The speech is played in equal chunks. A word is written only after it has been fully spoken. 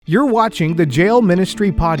You're watching the Jail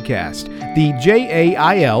Ministry Podcast. The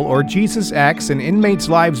JAIL, or Jesus Acts in Inmates'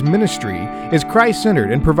 Lives Ministry, is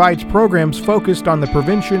Christ-centered and provides programs focused on the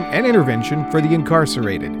prevention and intervention for the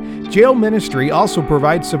incarcerated. Jail Ministry also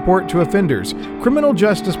provides support to offenders, criminal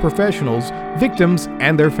justice professionals, victims,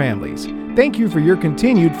 and their families. Thank you for your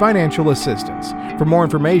continued financial assistance. For more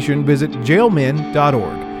information, visit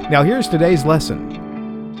jailmin.org. Now here's today's lesson.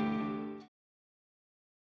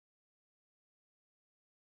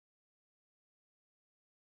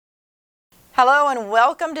 Hello and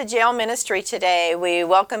welcome to Jail Ministry today. We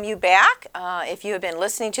welcome you back if you have been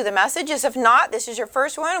listening to the messages. If not, this is your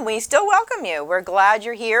first one, we still welcome you. We're glad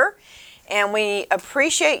you're here and we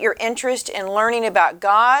appreciate your interest in learning about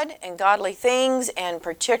God and godly things and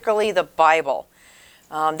particularly the Bible.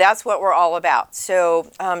 That's what we're all about.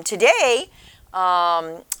 So today,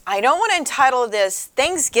 I don't want to entitle this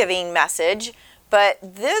Thanksgiving message, but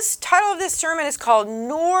this title of this sermon is called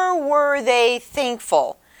Nor Were They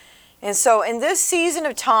Thankful. And so in this season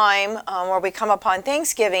of time where we come upon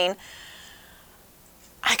Thanksgiving,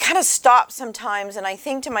 I kind of stop sometimes and I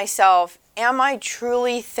think to myself, am I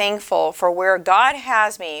truly thankful for where God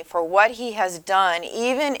has me, for what He has done,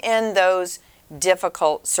 even in those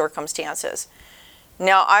difficult circumstances?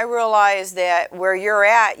 Now, I realize that where you're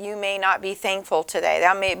at, you may not be thankful today.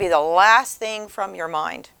 That may be the last thing from your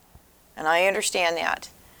mind. And I understand that.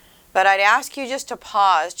 But I'd ask you just to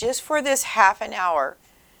pause just for this half an hour.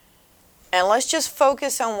 And let's just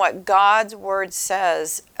focus on what God's Word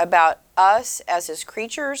says about us as His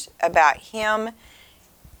creatures, about Him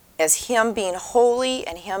as Him being holy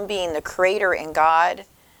and Him being the Creator and God.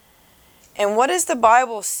 And what does the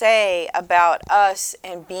Bible say about us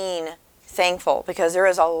and being thankful? Because there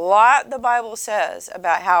is a lot the Bible says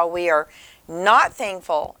about how we are not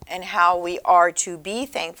thankful and how we are to be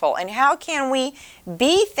thankful. And how can we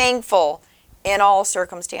be thankful in all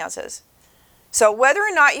circumstances? So whether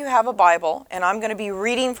or not you have a Bible, and I'm going to be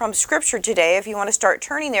reading from Scripture today if you want to start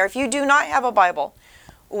turning there. If you do not have a Bible,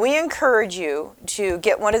 we encourage you to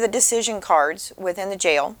get one of the decision cards within the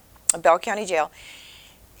jail, Bell County Jail,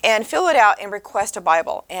 and fill it out and request a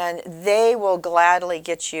Bible, and they will gladly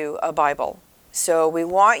get you a Bible. So we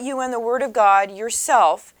want you in the Word of God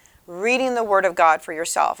yourself, reading the Word of God for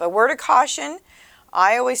yourself. A word of caution,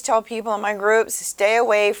 I always tell people in my groups, stay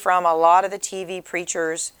away from a lot of the TV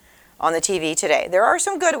preachers on the TV today. There are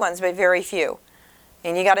some good ones, but very few.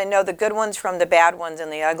 And you got to know the good ones from the bad ones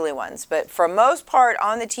and the ugly ones. But for most part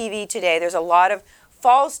on the TV today, there's a lot of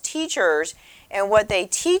false teachers, and what they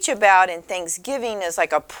teach about in Thanksgiving is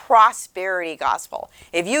like a prosperity gospel.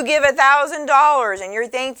 If you give $1,000 and you're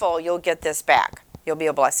thankful, you'll get this back. You'll be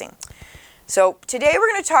a blessing. So today we're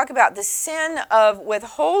going to talk about the sin of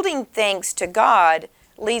withholding thanks to God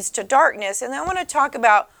leads to darkness. And then I want to talk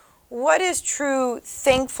about what is true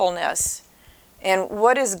thankfulness and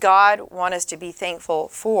what does God want us to be thankful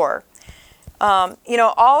for? All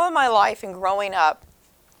of my life and growing up,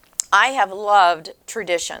 I have loved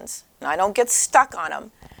traditions. And I don't get stuck on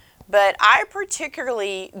them, but I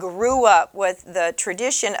particularly grew up with the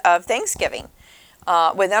tradition of Thanksgiving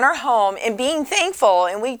within our home and being thankful.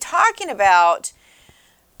 And I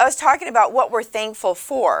was talking about what we're thankful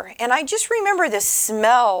for. And I just remember the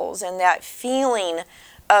smells and that feeling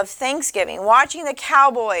of Thanksgiving, watching the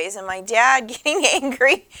Cowboys and my dad getting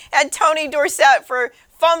angry at Tony Dorsett for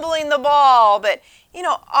fumbling the ball. But,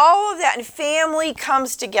 all of that, and family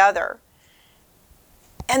comes together.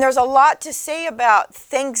 And there's a lot to say about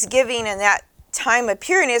Thanksgiving and that time of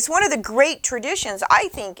period. It's one of the great traditions, I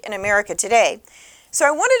think, in America today. So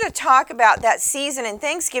I wanted to talk about that season and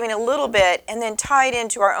Thanksgiving a little bit and then tie it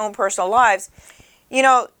into our own personal lives.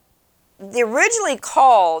 The originally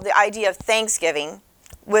called the idea of Thanksgiving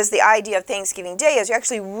was the idea of Thanksgiving Day. Is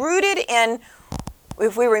actually rooted in,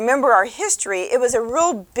 if we remember our history, it was a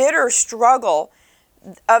real bitter struggle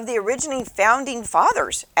of the originally founding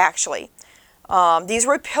fathers, actually. These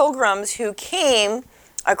were pilgrims who came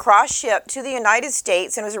across ship to the United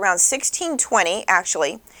States, and it was around 1620,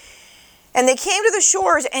 actually. And they came to the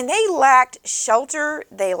shores, and they lacked shelter,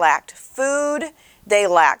 they lacked food, they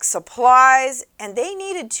lacked supplies, and they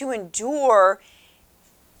needed to endure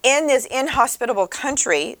in this inhospitable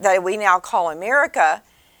country that we now call America,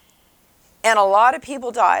 and a lot of people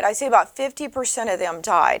died. I say about 50% of them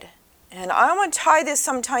died. And I want to tie this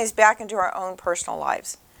sometimes back into our own personal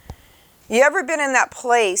lives. You ever been in that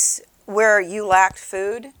place where you lacked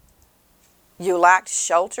food, you lacked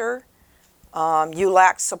shelter, you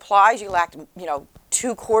lacked supplies, you lacked,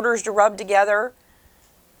 2 quarters to rub together?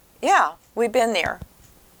 Yeah, we've been there.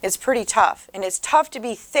 It's pretty tough. And it's tough to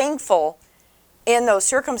be thankful in those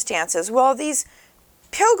circumstances. Well, these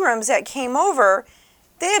pilgrims that came over,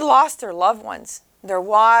 They had lost their loved ones, their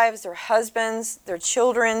wives, their husbands, their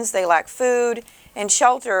children. They lacked food and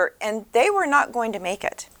shelter, and they were not going to make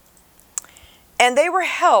it. And they were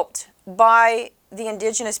helped by the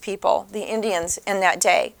indigenous people, the Indians in that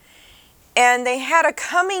day. And they had a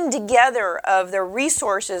coming together of their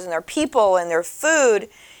resources and their people and their food.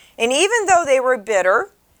 And even though they were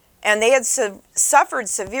bitter and they had suffered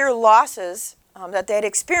severe losses that they had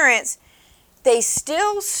experienced, they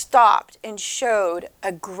still stopped and showed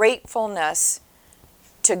a gratefulness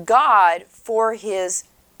to God for his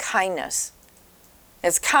kindness.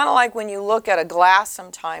 It's kind of like when you look at a glass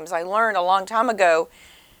sometimes. I learned a long time ago,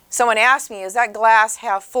 someone asked me, is that glass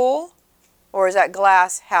half full or is that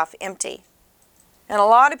glass half empty? And a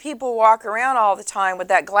lot of people walk around all the time with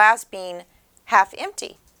that glass being half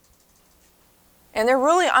empty. And they're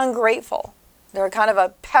really ungrateful. They're kind of a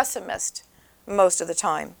pessimist most of the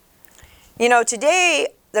time. You know, today,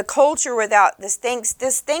 the culture without this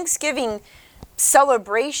Thanksgiving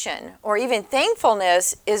celebration or even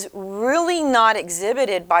thankfulness is really not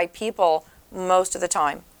exhibited by people most of the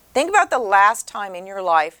time. Think about the last time in your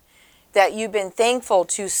life that you've been thankful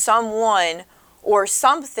to someone or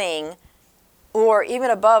something, or even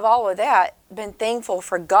above all of that, been thankful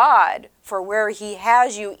for God for where he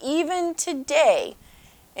has you even today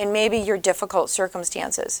in maybe your difficult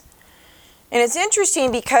circumstances. And it's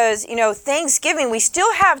interesting because, you know, Thanksgiving, we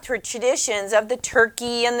still have traditions of the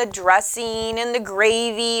turkey and the dressing and the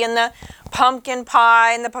gravy and the pumpkin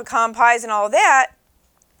pie and the pecan pies and all that.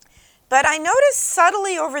 But I noticed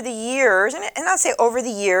subtly over the years, and I'll say over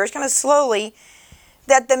the years, kind of slowly,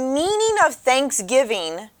 that the meaning of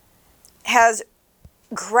Thanksgiving has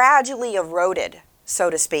gradually eroded, so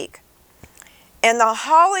to speak. And the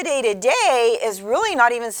holiday today is really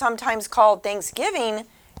not even sometimes called Thanksgiving.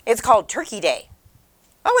 It's called Turkey Day.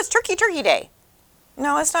 Oh, it's Turkey Day.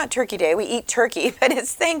 No, it's not Turkey Day. We eat turkey, but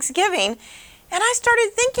it's Thanksgiving. And I started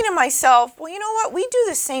thinking to myself, well, you know what? We do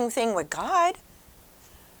the same thing with God.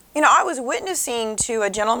 You know, I was witnessing to a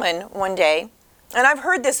gentleman one day, and I've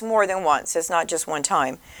heard this more than once. It's not just one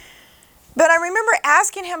time. But I remember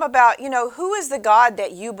asking him about, you know, who is the God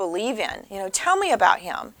that you believe in? You know, tell me about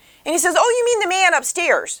him. And he says, oh, you mean the man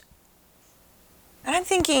upstairs? And I'm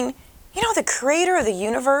thinking, you know, the creator of the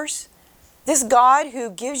universe, this God who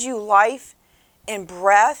gives you life and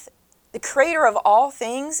breath, the creator of all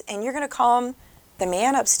things, and you're going to call him the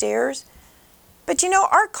man upstairs? But you know,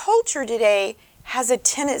 our culture today has a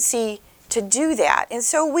tendency to do that. And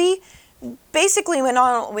so we basically, we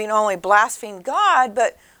not only blaspheme God,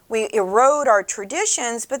 but we erode our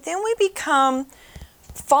traditions, but then we become,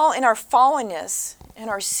 in our fallenness, in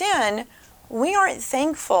our sin, we aren't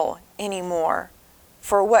thankful anymore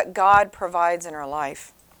for what God provides in our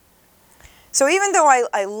life. So even though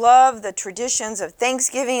I love the traditions of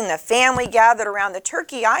Thanksgiving, the family gathered around the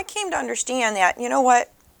turkey, I came to understand that, you know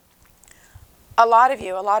what? A lot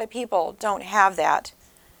of people don't have that.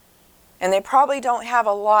 And they probably don't have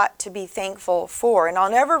a lot to be thankful for. And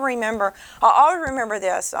I'll always remember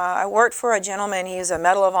this. I worked for a gentleman. He is a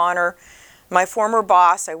Medal of Honor. My former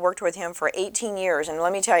boss, I worked with him for 18 years. And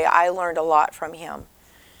let me tell you, I learned a lot from him.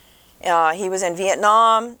 He was in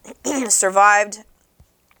Vietnam, survived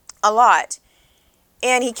a lot.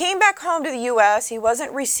 And he came back home to the U.S. He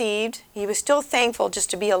wasn't received. He was still thankful just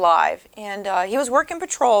to be alive. And he was working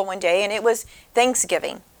patrol one day, and it was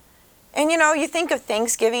Thanksgiving. And you know, you think of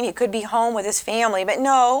Thanksgiving, he could be home with his family, but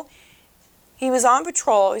no, he was on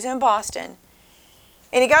patrol, he was in Boston.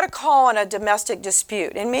 And he got a call on a domestic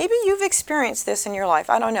dispute. And maybe you've experienced this in your life.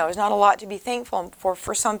 I don't know, there's not a lot to be thankful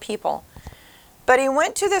for some people. But he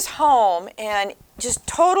went to this home and just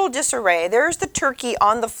total disarray. There's the turkey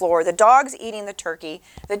on the floor, the dog's eating the turkey.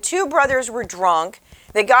 The two brothers were drunk.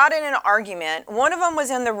 They got in an argument. One of them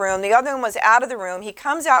was in the room, the other one was out of the room. He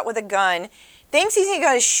comes out with a gun, thinks he's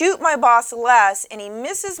going to shoot my boss Les, and he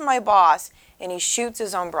misses my boss, and he shoots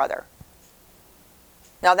his own brother.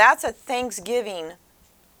 Now that's a Thanksgiving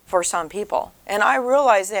for some people. And I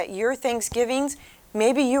realize that your Thanksgivings,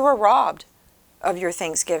 maybe you were robbed of your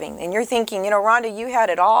Thanksgiving. And you're thinking, you know, Rhonda, you had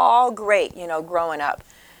it all great, you know, growing up.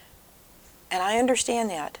 And I understand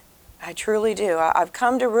that. I truly do. I've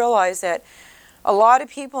come to realize that a lot of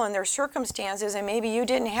people in their circumstances, and maybe you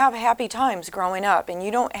didn't have happy times growing up, and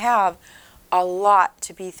you don't have a lot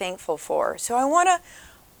to be thankful for. So I want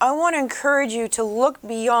to encourage you to look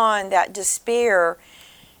beyond that despair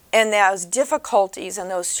and those difficulties and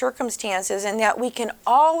those circumstances, and that we can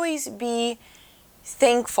always be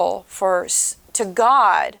thankful to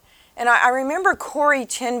God. And I remember Corrie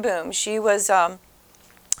ten Boom. She was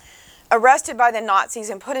arrested by the Nazis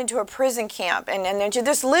and put into a prison camp, and they're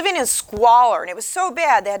just living in squalor. And it was so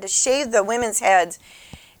bad they had to shave the women's heads.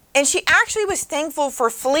 And she actually was thankful for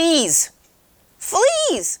fleas.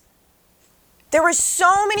 Fleas! There were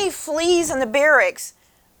so many fleas in the barracks,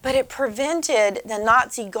 but it prevented the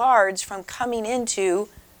Nazi guards from coming into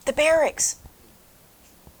the barracks.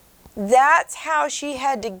 That's how she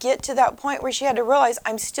had to get to that point where she had to realize,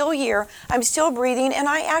 I'm still here, I'm still breathing, and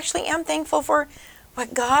I actually am thankful for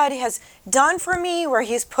what God has done for me, where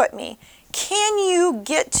He's put me. Can you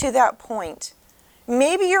get to that point?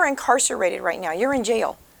 Maybe you're incarcerated right now, you're in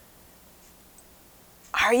jail.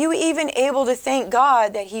 Are you even able to thank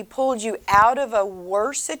God that He pulled you out of a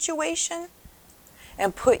worse situation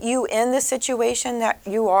and put you in the situation that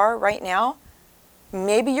you are right now?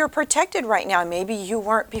 Maybe you're protected right now. Maybe you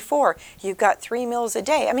weren't before. You've got 3 meals a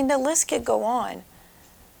day. I mean, the list could go on.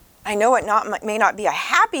 I know it may not be a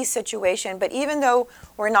happy situation, but even though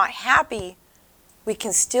we're not happy, we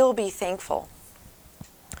can still be thankful.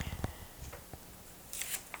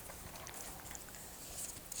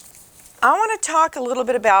 I want to talk a little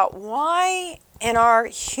bit about why in our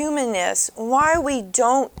humanness, why we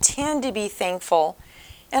don't tend to be thankful.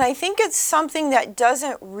 And I think it's something that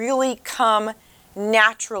doesn't really come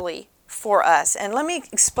naturally for us. And let me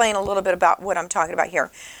explain a little bit about what I'm talking about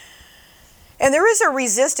here. And there is a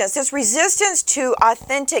resistance. This resistance to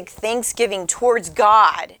authentic thanksgiving towards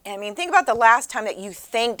God. I mean, think about the last time that you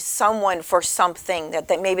thanked someone for something that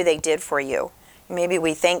maybe they did for you. Maybe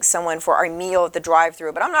we thank someone for our meal at the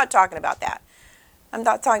drive-thru, but I'm not talking about that. I'm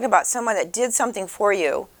not talking about someone that did something for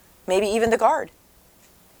you, maybe even the guard.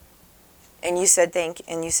 And you said thank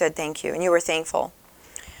you, and you were thankful.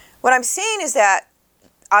 What I'm saying is that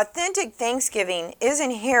authentic thanksgiving is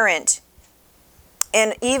inherent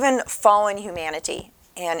in even fallen humanity.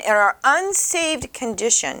 And in our unsaved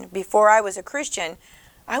condition, before I was a Christian,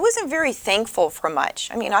 I wasn't very thankful for much.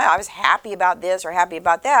 I mean, I was happy about this or happy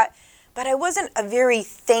about that, but I wasn't a very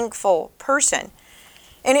thankful person.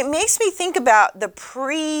 And it makes me think about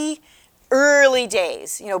the early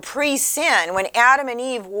days, pre-sin, when Adam and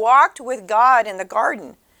Eve walked with God in the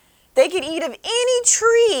garden. They could eat of any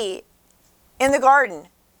tree in the garden.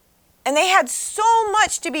 And they had so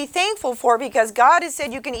much to be thankful for because God has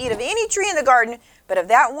said you can eat of any tree in the garden, but of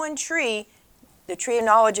that one tree, the tree of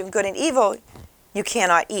knowledge of good and evil, you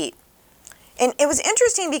cannot eat. And it was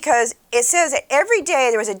interesting because it says that every day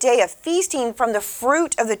there was a day of feasting from the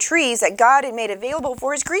fruit of the trees that God had made available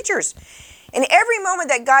for His creatures. And every moment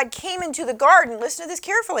that God came into the garden, listen to this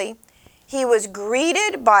carefully, He was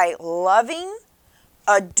greeted by loving,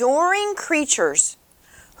 adoring creatures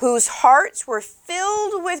whose hearts were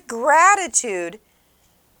filled with gratitude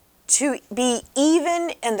to be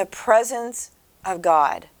even in the presence of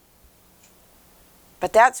God.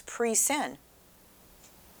 But that's pre-sin.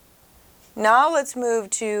 Now let's move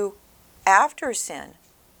to after sin.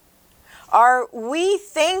 Are we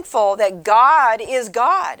thankful that God is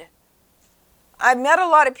God? I've met a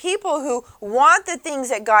lot of people who want the things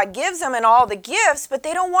that God gives them and all the gifts, but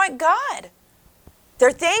they don't want God.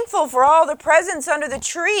 They're thankful for all the presents under the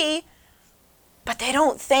tree, but they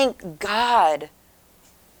don't thank God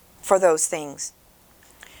for those things.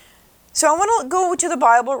 So I want to go to the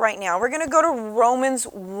Bible right now. We're going to go to Romans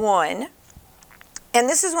 1. And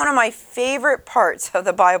this is one of my favorite parts of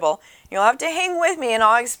the Bible. You'll have to hang with me and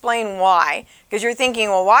I'll explain why. Because you're thinking,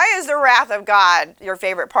 well, why is the wrath of God your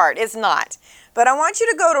favorite part? It's not. But I want you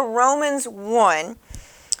to go to Romans 1.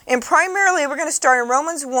 And primarily we're going to start in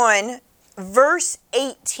Romans 1, verse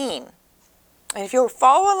 18. And if you'll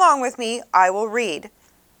follow along with me, I will read.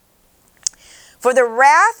 For the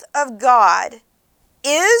wrath of God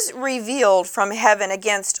is revealed from heaven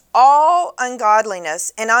against all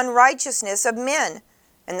ungodliness and unrighteousness of men.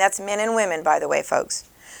 And that's men and women, by the way, folks.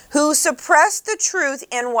 Who suppress the truth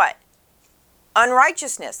in what?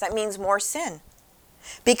 Unrighteousness. That means more sin.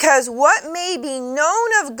 Because what may be known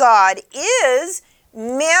of God is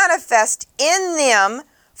manifest in them,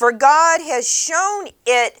 for God has shown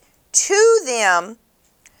it to them.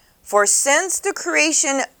 For since the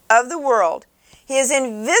creation of the world, His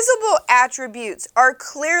invisible attributes are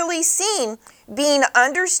clearly seen, being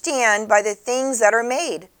understood by the things that are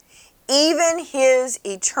made, even His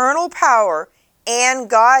eternal power and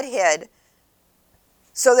Godhead,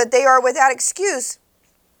 so that they are without excuse.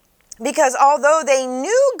 Because although they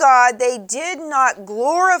knew God, they did not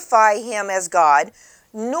glorify Him as God,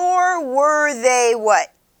 nor were they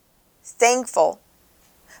what? Thankful,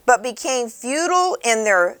 but became futile in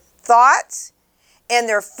their thoughts, and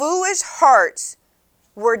their foolish hearts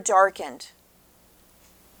were darkened.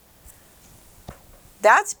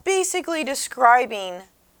 That's basically describing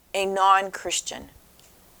a non-Christian.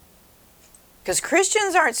 Because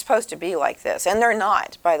Christians aren't supposed to be like this, and they're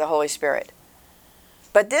not by the Holy Spirit.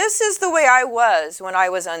 But this is the way I was when I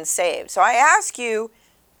was unsaved. So I ask you,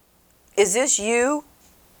 is this you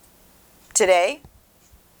today?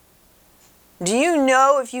 Do you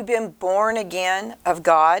know if you've been born again of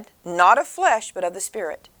God, not of flesh, but of the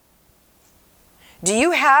Spirit? Do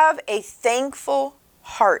you have a thankful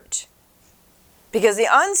heart? Because the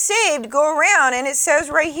unsaved go around and it says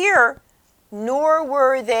right here, nor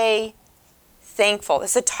were they thankful.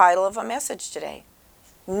 That's the title of a message today.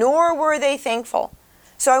 Nor were they thankful.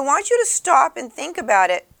 So I want you to stop and think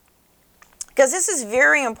about it, because this is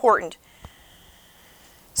very important.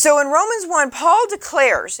 So in Romans 1, Paul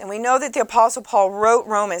declares, and we know that the Apostle Paul wrote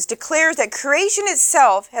Romans, declares that creation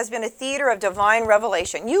itself has been a theater of divine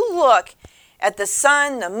revelation. You look at the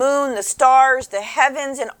sun, the moon, the stars, the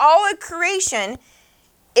heavens, and all of creation,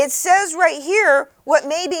 it says right here, what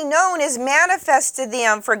may be known is manifest to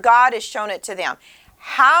them, for God has shown it to them.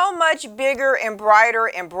 How much bigger and brighter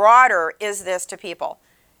and broader is this to people?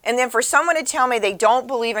 And then for someone to tell me they don't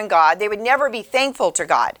believe in God, they would never be thankful to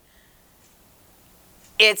God.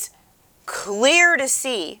 It's clear to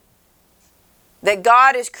see that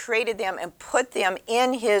God has created them and put them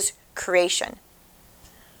in His creation.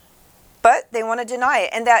 But they want to deny it.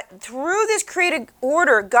 And that through this created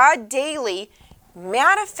order, God daily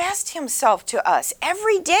manifests Himself to us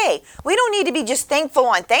every day. We don't need to be just thankful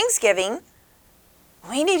on Thanksgiving.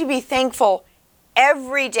 We need to be thankful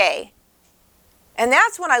every day. And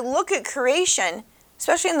that's when I look at creation,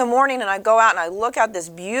 especially in the morning, and I go out and I look at this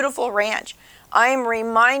beautiful ranch. I am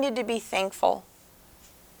reminded to be thankful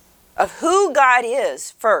of who God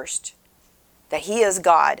is first, that He is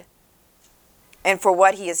God, and for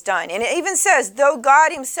what He has done. And it even says, though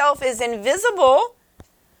God Himself is invisible,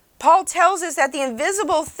 Paul tells us that the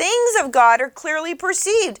invisible things of God are clearly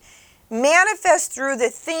perceived, manifest through the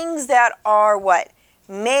things that are what?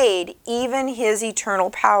 Made, even His eternal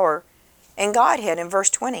power and Godhead in verse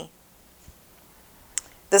 20.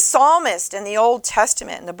 The psalmist in the Old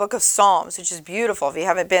Testament, in the book of Psalms, which is beautiful. If you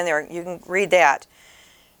haven't been there, you can read that.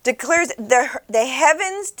 Declares, the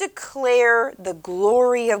heavens declare the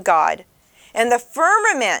glory of God. And the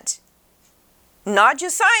firmament, not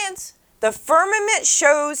just science, the firmament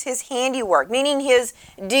shows His handiwork, meaning His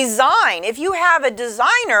design. If you have a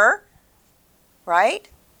designer, right?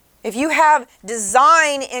 If you have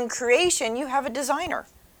design in creation, you have a designer.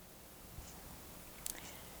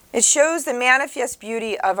 It shows the manifest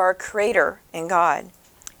beauty of our Creator in God.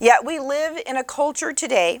 Yet we live in a culture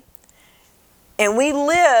today, and we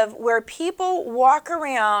live where people walk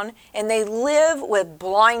around and they live with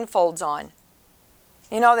blindfolds on.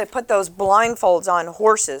 You know, they put those blindfolds on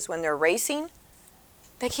horses when they're racing.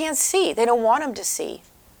 They can't see. They don't want them to see.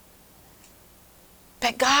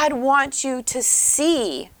 But God wants you to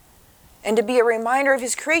see and to be a reminder of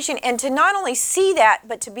His creation, and to not only see that,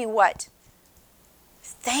 but to be what?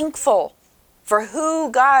 Thankful for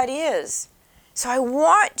who God is. So I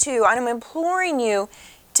want to, and I'm imploring you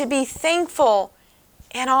to be thankful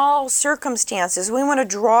in all circumstances. We want to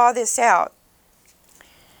draw this out.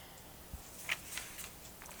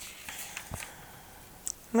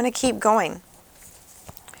 I'm going to keep going.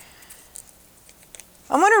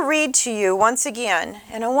 I'm going to read to you once again,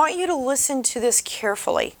 and I want you to listen to this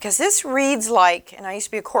carefully, because this reads like, and I used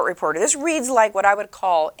to be a court reporter, this reads like what I would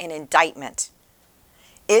call an indictment.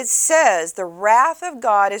 It says, the wrath of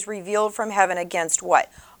God is revealed from heaven against what?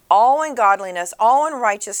 All ungodliness, all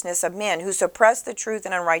unrighteousness of men who suppress the truth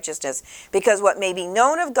and unrighteousness, because what may be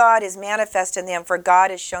known of God is manifest in them, for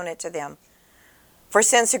God has shown it to them. For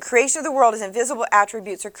since the creation of the world, His invisible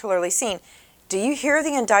attributes are clearly seen. Do you hear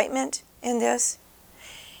the indictment in this?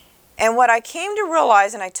 And what I came to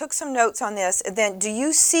realize, and I took some notes on this, then do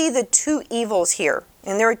you see the two evils here?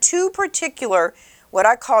 And there are two particular, what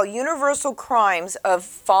I call universal crimes of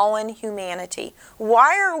fallen humanity.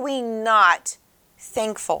 Why are we not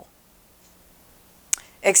thankful?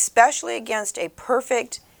 Especially against a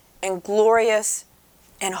perfect and glorious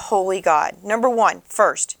and holy God. Number one,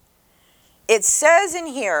 first, it says in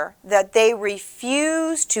here that they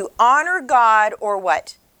refuse to honor God or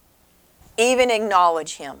what? Even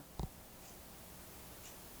acknowledge Him.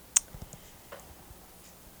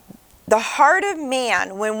 The heart of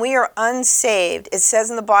man, when we are unsaved, it says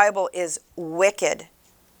in the Bible, is wicked.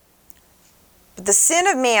 But the sin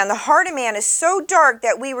of man, the heart of man, is so dark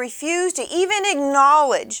that we refuse to even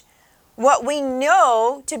acknowledge what we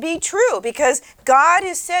know to be true, because God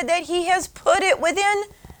has said that He has put it within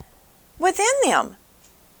them.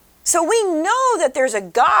 So we know that there's a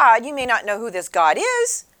God. You may not know who this God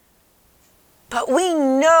is, but we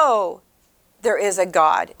know there is a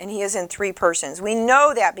God, and He is in three persons. We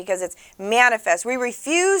know that because it's manifest. We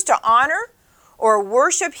refuse to honor or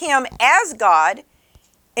worship Him as God,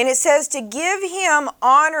 And it says to give him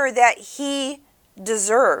honor that he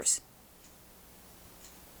deserves.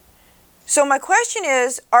 So my question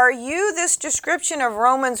is, are you this description of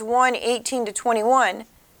Romans 1:18-21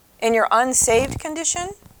 in your unsaved condition?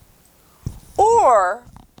 Or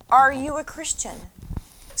are you a Christian?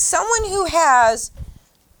 Someone who has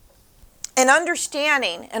an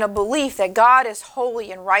understanding and a belief that God is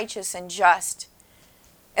holy and righteous and just.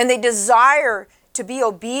 And they desire to be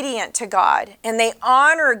obedient to God. And they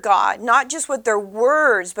honor God, not just with their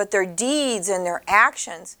words, but their deeds and their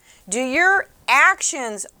actions. Do your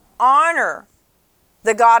actions honor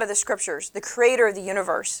the God of the Scriptures, the creator of the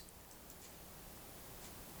universe?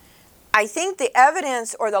 I think the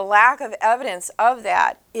evidence or the lack of evidence of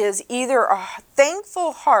that is either a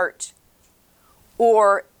thankful heart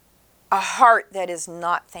or a heart that is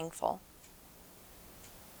not thankful.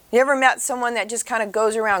 You ever met someone that just kind of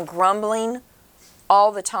goes around grumbling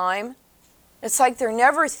all the time? It's like they're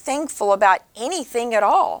never thankful about anything at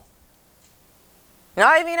all.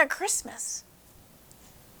 Not even at Christmas.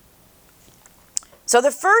 So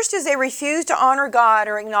the first is they refuse to honor God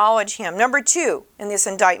or acknowledge Him. Number 2 in this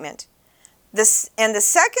indictment. And the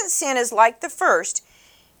second sin is like the first.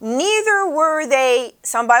 Neither were they,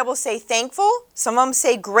 some Bibles say thankful, some of them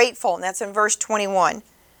say grateful, and that's in verse 21.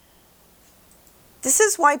 This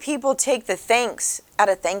is why people take the thanks out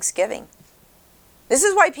of Thanksgiving. This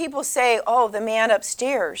is why people say, oh, the man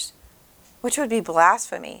upstairs, which would be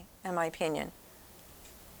blasphemy, in my opinion.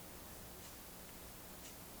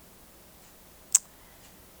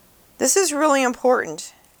 This is really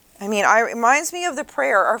important. I mean, it reminds me of the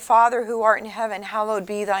prayer, Our Father who art in heaven, hallowed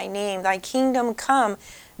be thy name. Thy kingdom come,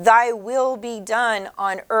 thy will be done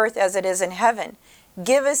on earth as it is in heaven.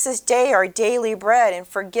 Give us this day our daily bread, and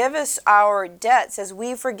forgive us our debts as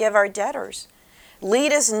we forgive our debtors.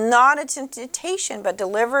 Lead us not into temptation, but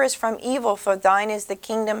deliver us from evil, for thine is the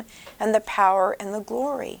kingdom and the power and the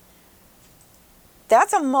glory.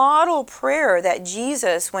 That's a model prayer that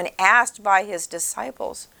Jesus, when asked by his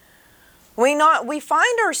disciples, we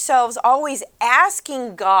find ourselves always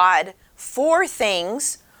asking God for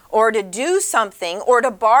things or to do something or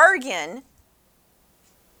to bargain.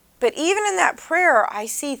 But even in that prayer, I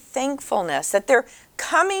see thankfulness, that they're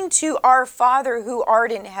coming to our Father who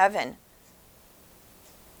art in heaven.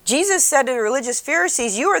 Jesus said to the religious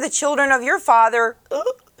Pharisees, you are the children of your father,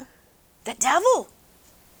 the devil.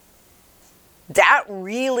 That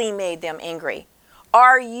really made them angry.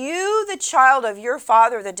 Are you the child of your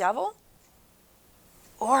father, the devil?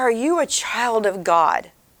 Or are you a child of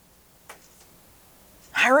God?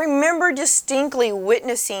 I remember distinctly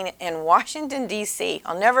witnessing in Washington, D.C.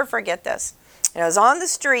 I'll never forget this. And I was on the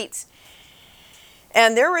streets,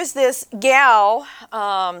 and there was this gal.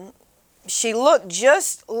 She looked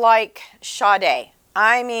just like Sade.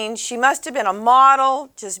 I mean, she must have been a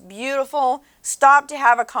model, just beautiful. Stopped to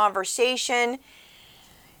have a conversation.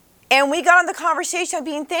 And we got on the conversation of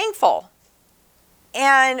being thankful.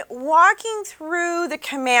 And walking through the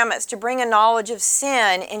commandments to bring a knowledge of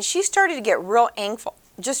sin, and she started to get real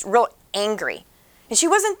angry. And she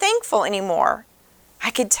wasn't thankful anymore.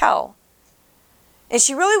 I could tell. And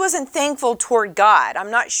she really wasn't thankful toward God. I'm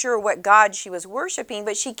not sure what God she was worshiping,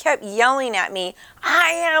 but she kept yelling at me,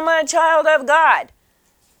 I am a child of God.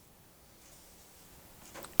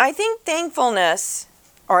 I think thankfulness,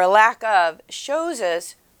 or a lack of, shows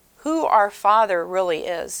us who our Father really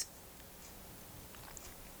is.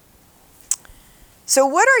 So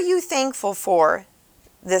what are you thankful for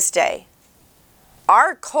this day?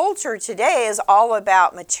 Our culture today is all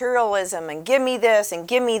about materialism and give me this and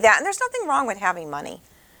give me that. And there's nothing wrong with having money.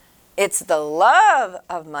 It's the love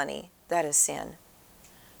of money that is sin.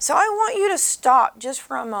 So I want you to stop just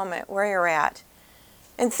for a moment where you're at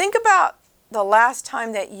and think about the last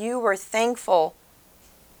time that you were thankful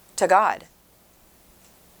to God.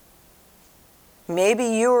 Maybe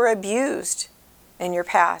you were abused in your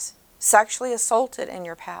past, sexually assaulted in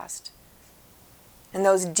your past. And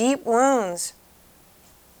those deep wounds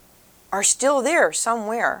are still there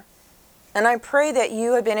somewhere. And I pray that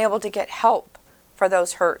you have been able to get help for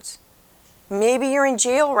those hurts. Maybe you're in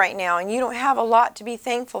jail right now and you don't have a lot to be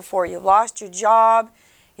thankful for. You lost your job.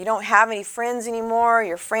 You don't have any friends anymore.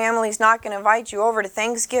 Your family's not going to invite you over to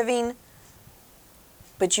Thanksgiving.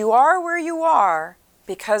 But you are where you are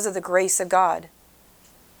because of the grace of God.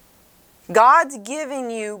 God's given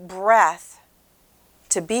you breath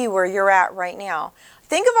to be where you're at right now.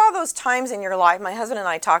 Think of all those times in your life. My husband and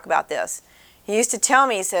I talk about this. He used to tell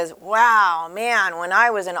me, he says, wow, man, when I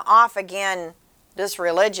was in off again, this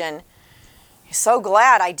religion, he's so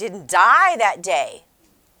glad I didn't die that day.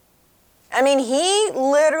 I mean, he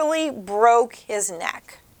literally broke his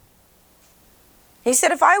neck. He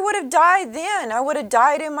said, if I would have died then, I would have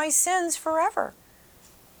died in my sins forever.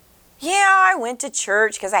 Yeah, I went to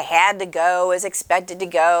church because I had to go, was expected to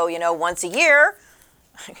go, once a year.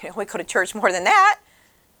 We go to church more than that.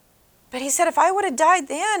 But he said, if I would have died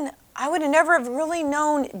then, I would have never have really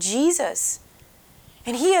known Jesus.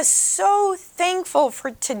 And he is so thankful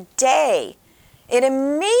for today. It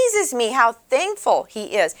amazes me how thankful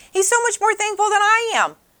he is. He's so much more thankful than I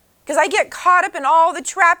am. Because I get caught up in all the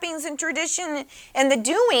trappings and tradition and the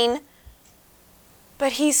doing.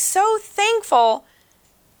 But he's so thankful.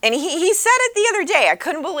 And he said it the other day. I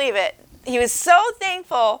couldn't believe it. He was so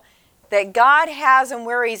thankful that God has him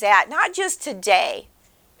where he's at. Not just today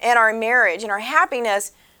in our marriage and our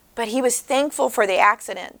happiness. But he was thankful for the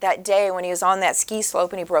accident that day when he was on that ski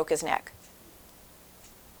slope and he broke his neck.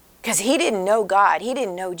 Because he didn't know God. He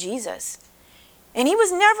didn't know Jesus. And he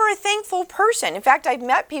was never a thankful person. In fact, I've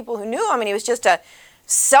met people who knew him and he was just a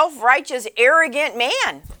self-righteous, arrogant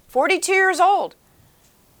man, 42 years old.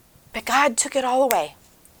 But God took it all away.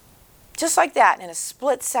 Just like that, in a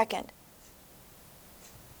split second.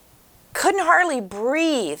 Couldn't hardly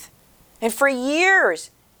breathe. And for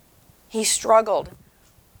years, he struggled.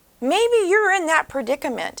 Maybe you're in that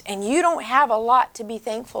predicament and you don't have a lot to be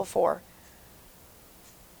thankful for.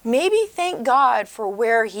 Maybe thank God for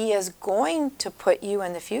where he is going to put you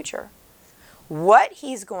in the future. What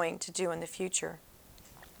he's going to do in the future.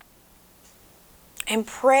 And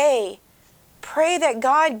pray that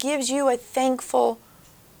God gives you a thankful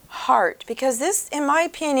heart. Because this, in my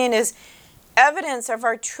opinion, is evidence of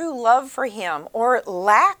our true love for him or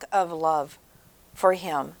lack of love for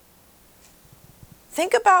him.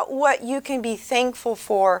 Think about what you can be thankful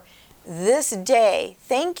for this day,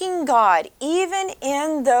 thanking God even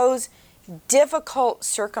in those difficult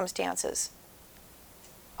circumstances.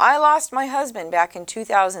 I lost my husband back in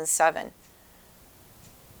 2007.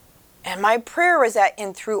 And my prayer was that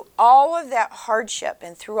through all of that hardship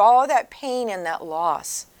and through all of that pain and that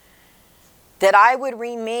loss, that I would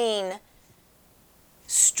remain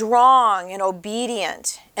strong and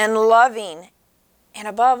obedient and loving, and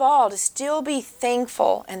above all, to still be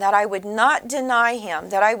thankful, and that I would not deny him,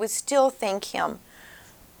 that I would still thank him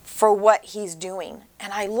for what he's doing.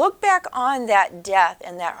 And I look back on that death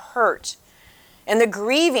and that hurt and the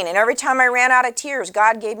grieving, and every time I ran out of tears,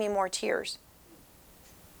 God gave me more tears.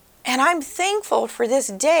 And I'm thankful for this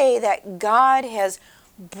day that God has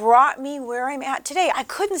brought me where I'm at today. I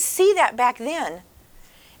couldn't see that back then.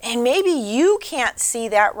 And maybe you can't see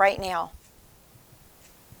that right now.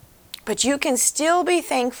 But you can still be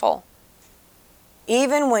thankful.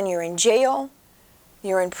 Even when you're in jail,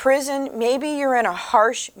 you're in prison, maybe you're in a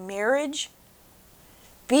harsh marriage.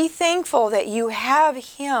 Be thankful that you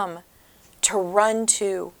have him to run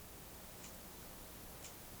to.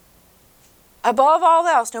 Above all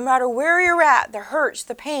else, no matter where you're at, the hurts,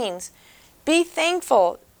 the pains, be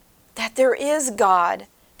thankful that there is God,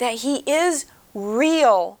 that he is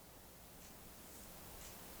real,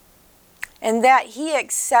 and that he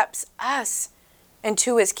accepts us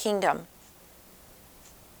into his kingdom.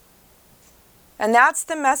 And that's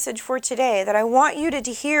the message for today that I want you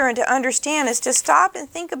to hear and to understand, is to stop and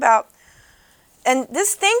think about. And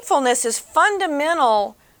this thankfulness is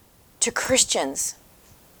fundamental to Christians.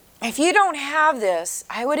 If you don't have this,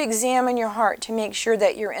 I would examine your heart to make sure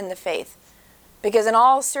that you're in the faith. Because in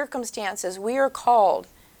all circumstances, we are called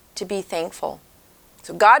to be thankful.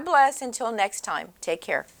 So God bless until next time. Take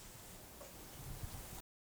care.